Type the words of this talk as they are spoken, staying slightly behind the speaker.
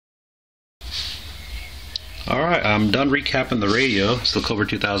Alright, I'm done recapping the radio. It's the Cobra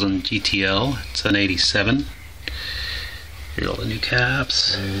 2000 GTL. It's an 87. Here's all the new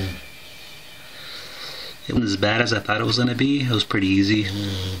caps. It wasn't as bad as I thought it was going to be. It was pretty easy.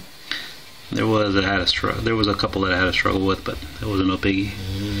 There was a couple that I had to struggle with, but it wasn't no biggie.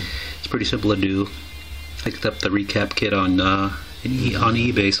 It's pretty simple to do. I picked up the recap kit on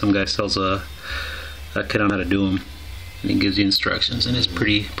eBay. Some guy sells a kit on how to do them, and he gives you instructions, and it's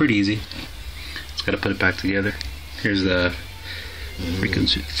pretty easy. Just got to put it back together. Here's the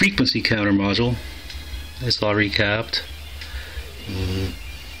frequency counter module. It's all recapped.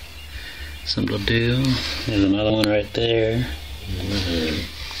 Simple to do. There's another one right there.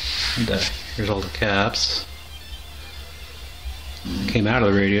 And, here's all the caps. Came out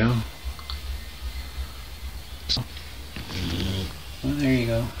of the radio. Well, there you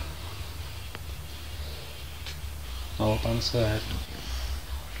go. All up on the side.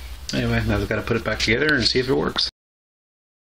 Anyway, now I've got to put it back together and see if it works.